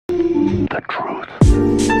the truth.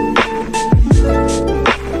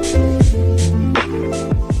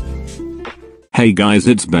 Hey guys,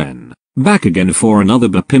 it's Ben, back again for another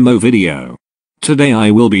Bopimo video. Today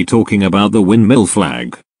I will be talking about the windmill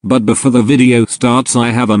flag, but before the video starts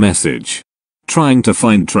I have a message. Trying to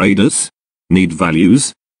find traders? Need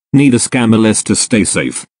values? Need a scammer list to stay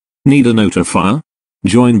safe? Need a notifier?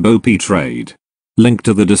 Join Bopimo Trade. Link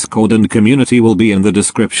to the Discord and community will be in the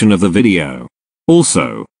description of the video.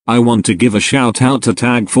 Also, I want to give a shout out to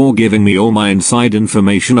Tag for giving me all my inside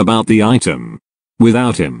information about the item.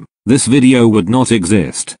 Without him, this video would not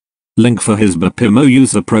exist. Link for his Bopimo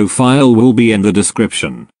user profile will be in the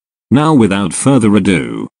description. Now without further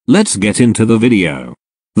ado, let's get into the video.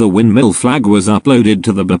 The windmill flag was uploaded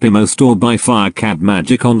to the Bopimo store by Firecat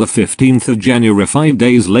Magic on the 15th of January. 5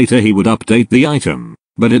 days later he would update the item,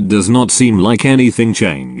 but it does not seem like anything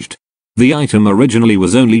changed. The item originally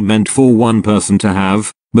was only meant for one person to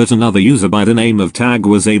have, but another user by the name of Tag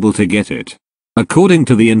was able to get it. According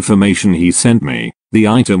to the information he sent me, the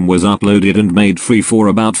item was uploaded and made free for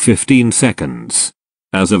about 15 seconds.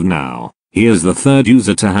 As of now, he is the third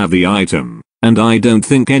user to have the item, and I don't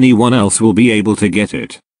think anyone else will be able to get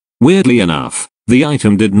it. Weirdly enough, the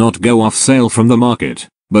item did not go off sale from the market,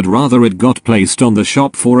 but rather it got placed on the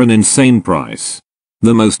shop for an insane price.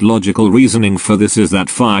 The most logical reasoning for this is that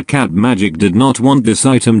Firecat Magic did not want this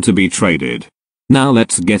item to be traded. Now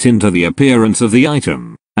let's get into the appearance of the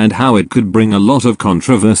item, and how it could bring a lot of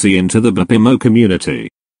controversy into the Bopimo community.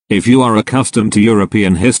 If you are accustomed to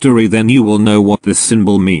European history then you will know what this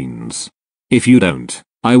symbol means. If you don't,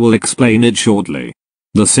 I will explain it shortly.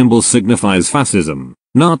 The symbol signifies fascism,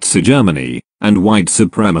 Nazi Germany, and white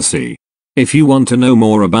supremacy. If you want to know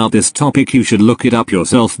more about this topic you should look it up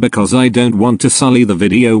yourself because I don't want to sully the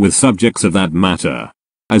video with subjects of that matter.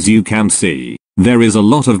 As you can see, there is a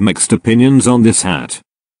lot of mixed opinions on this hat.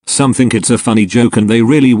 Some think it's a funny joke and they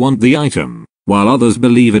really want the item, while others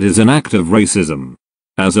believe it is an act of racism.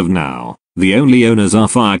 As of now, the only owners are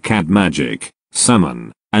Firecat Magic,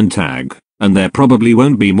 Summon, and Tag, and there probably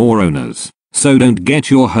won't be more owners, so don't get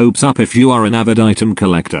your hopes up if you are an avid item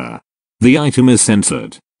collector. The item is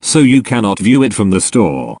censored, so you cannot view it from the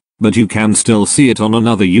store, but you can still see it on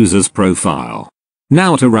another user's profile.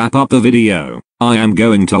 Now to wrap up the video, I am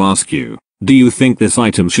going to ask you, do you think this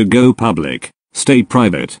item should go public, stay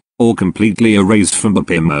private, or completely erased from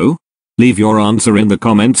Bopimo? Leave your answer in the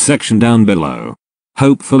comments section down below.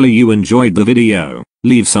 Hopefully you enjoyed the video.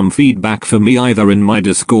 Leave some feedback for me either in my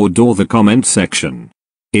Discord or the comment section.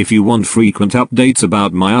 If you want frequent updates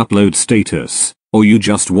about my upload status, or you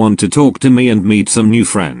just want to talk to me and meet some new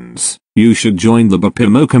friends, you should join the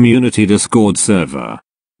Bopimo community Discord server.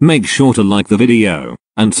 Make sure to like the video,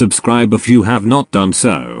 and subscribe if you have not done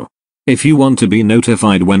so. If you want to be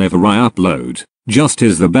notified whenever I upload, just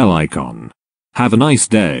hit the bell icon. Have a nice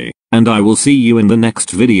day, and I will see you in the next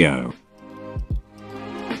video.